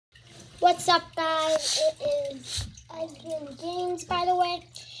What's up, guys? It is Edwin Games, by the way,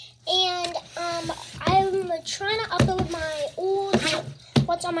 and I'm trying to upload my old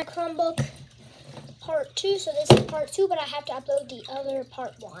What's on my Chromebook part 2. So this is part 2, but I have to upload the other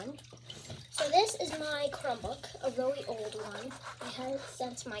part 1. So this is my Chromebook, a really old one. I had it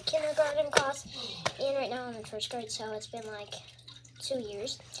since my kindergarten class, and right now I'm in 1st grade, so it's been like 2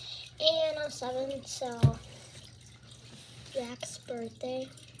 years. And I'm 7, so Jack's birthday.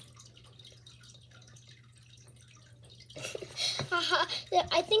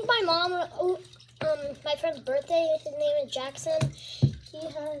 I think my mom, my friend's birthday, his name is Jackson.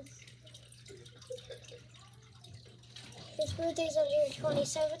 His birthday's on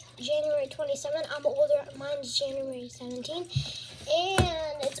January 27th. I'm older, mine's January 17th.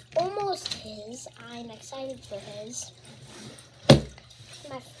 And it's almost his. I'm excited for his.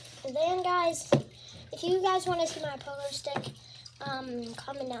 And then, guys, if you guys want to see my pogo stick,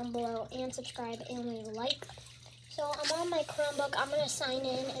 comment down below and subscribe and leave a like. So I'm on my Chromebook. I'm going to sign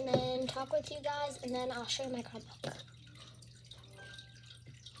in and then talk with you guys, and then I'll show you my Chromebook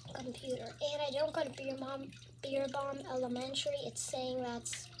computer. And I don't go to Beer Bomb Elementary. It's saying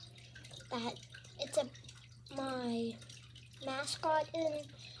that it's my mascot in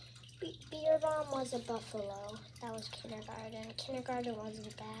Beer Bomb was a buffalo. That was kindergarten. Kindergarten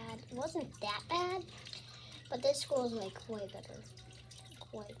wasn't bad. It wasn't that bad, but this school is like way better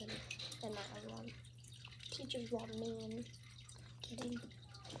than that other one. Teachers want mean. Kidding.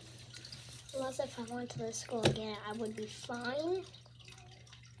 Unless if I went to this school again, I would be fine.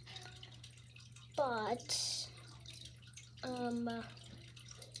 But I want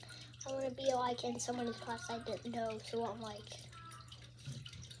to be like in someone's class I didn't know, so I'm like,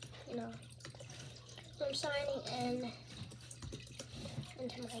 I'm signing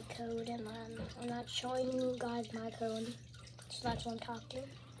into my code, and then I'm not showing you guys my code, so that's what I'm talking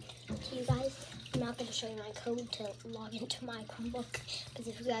to you guys. I'm not going to show you my code to log into my Chromebook, because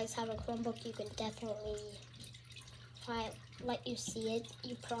if you guys have a Chromebook, you can definitely, if I let you see it,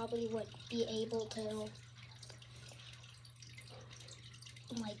 you probably would be able to,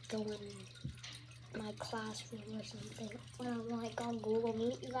 like, go in my classroom or something. When I'm, like, on Google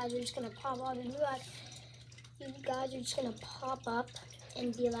Meet, you guys are just going to pop out, and you guys are just going to pop up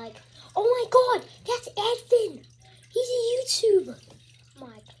and be like, oh my god, that's Edwin! He's a YouTube! I'm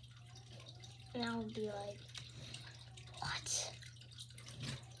like, and I'll be like, what?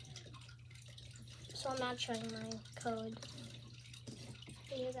 So I'm not showing my code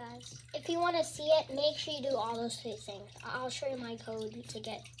for you guys. If you want to see it, make sure you do all those 3 things. I'll show you my code to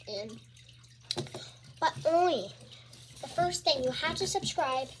get in. But only the first thing, you have to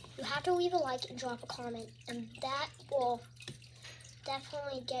subscribe, you have to leave a like and drop a comment, and that will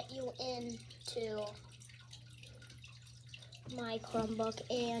definitely get you into my Chromebook,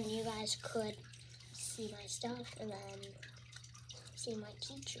 and you guys could see my stuff and then see my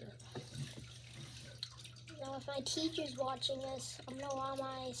teacher. Now, if my teacher's watching this, I'm gonna want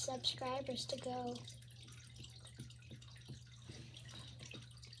my subscribers to go.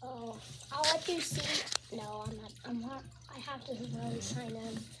 Oh, I'll let you see. No, I'm not. I have to really sign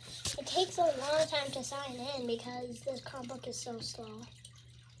in. It takes a long time to sign in because this Chromebook is so slow.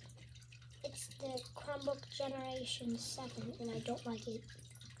 It's the Chromebook Generation 7, and I don't like it.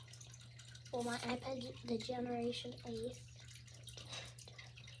 Well, my iPad, the Generation 8.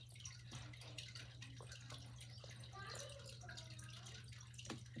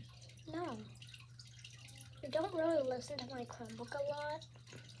 No. I don't really listen to my Chromebook a lot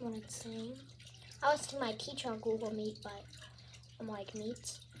when it's saying. I listen to my teacher on Google Meet, but I'm like,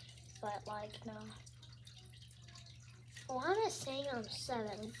 Meets, but like, no. Well, I'm just saying I'm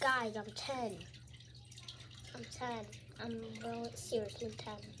 7. Guys, I'm 10. I'm 10. I'm really seriously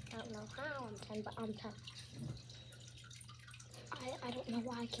 10. I don't know how I'm 10, but I'm 10. I don't know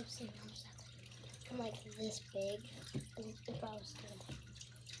why I kept saying I'm 7. I'm like this big, if I was 10.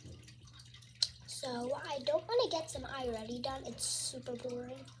 So I don't want to get some iReady done. It's super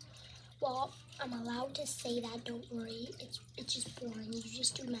boring. Well, I'm allowed to say that, don't worry. It's just boring. You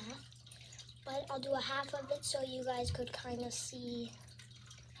just do math. But I'll do a half of it so you guys could kind of see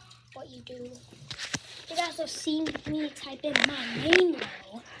what you do. You guys will see me type in my name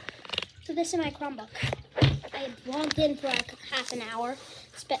now. So this is my Chromebook. I logged in for like half an hour.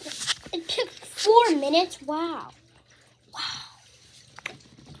 It took 4 minutes. Wow. Wow.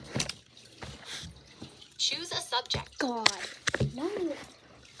 Choose a subject. God. No.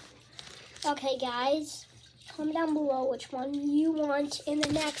 Okay, guys. Comment down below which one you want in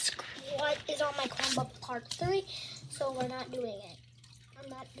the next what is on my Chromebook part 3. So we're not doing it. I'm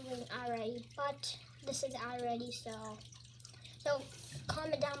not doing iReady, but this is iReady, so So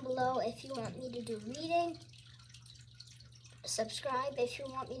comment down below if you want me to do reading. Subscribe if you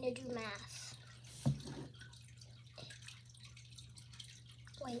want me to do math.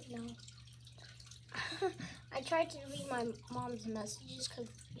 Wait, no. I tried to read my mom's messages because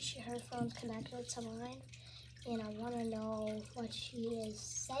her phone's connected to mine. And I want to know what she is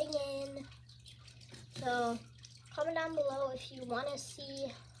saying. So comment down below if you want to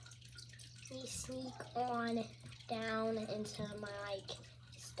see me sneak on down into my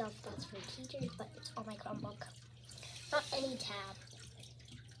stuff that's for teachers, but it's on my Chromebook. Not any tab.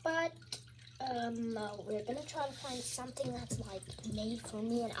 But we're gonna try to find something that's like made for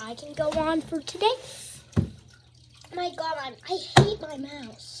me and I can go on for today. My God, I hate my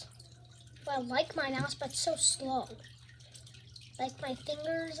mouse. Well, I like my mouse, but it's so slow. Like my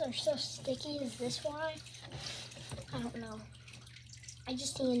fingers are so sticky. Is this why? I don't know. I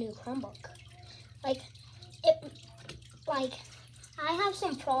just need a new Chromebook. I have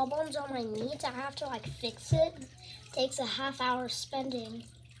some problems on my knees. I have to fix it. It takes a half-hour spending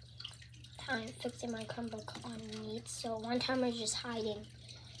time fixing my Chromebook on knees. So one time I was just hiding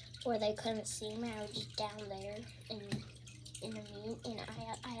where they couldn't see me. I was just down there in a meet, and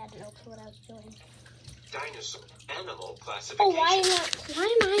I had no clue what I was doing. Dinosaur animal classification. Oh, why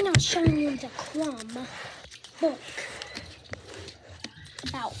am I not showing you the Chrome book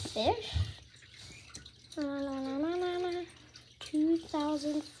about fish?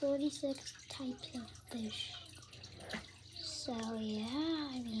 2,046 types of fish. So yeah,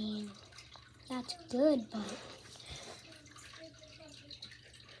 I mean, that's good, but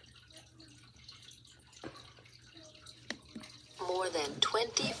more than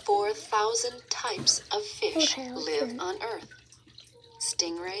 24,000 types of fish live on Earth.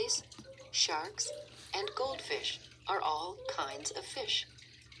 Stingrays, sharks, and goldfish are all kinds of fish.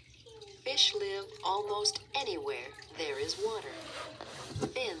 Fish live almost anywhere there is water.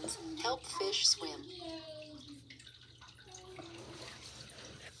 Fins help fish swim.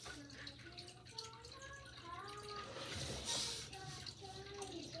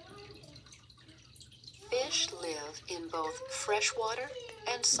 Fish live in both freshwater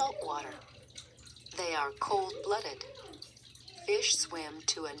and saltwater. They are cold-blooded. Fish swim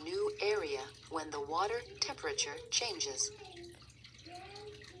to a new area when the water temperature changes.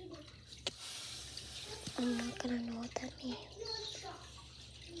 I'm not gonna know what that means.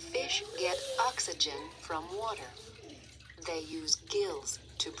 Fish get oxygen from water. They use gills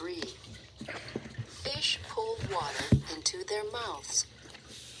to breathe. Fish pull water into their mouths.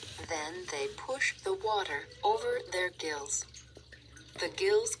 Then they push the water over their gills. The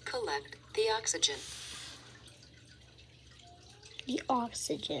gills collect the oxygen. The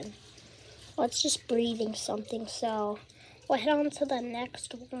oxygen. Well, it's just breathing something, so we'll head on to the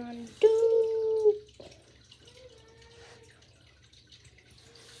next one.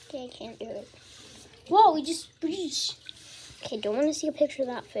 Okay, I can't do it. Whoa, we just breached. Okay, don't want to see a picture of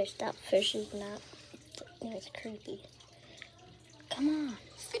that fish. That fish is not, it's creepy. Come on.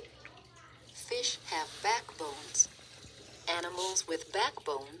 Fish have backbones. Animals with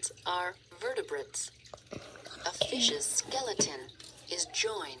backbones are vertebrates. A fish's skeleton is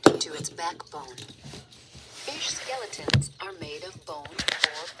joined to its backbone. Fish skeletons are made of bone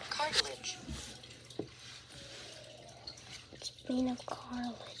or cartilage. It's made of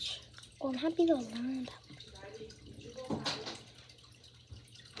cartilage. Oh, I'm happy to learn that.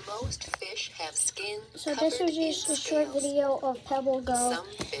 Most fish have skin So covered this was just in a short scales. video of Pebble Go. Some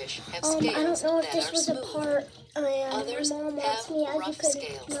fish have scales I don't know if that this are was a smooth. part. My Others mom have asked me, as you rough could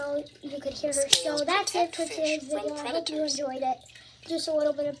scales. know, you could hear her. Scales So that's it protect for fish today's from video. I hope you predators. enjoyed it. Just a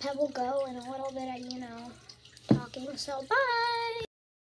little bit of Pebble Go and a little bit of, talking. So bye.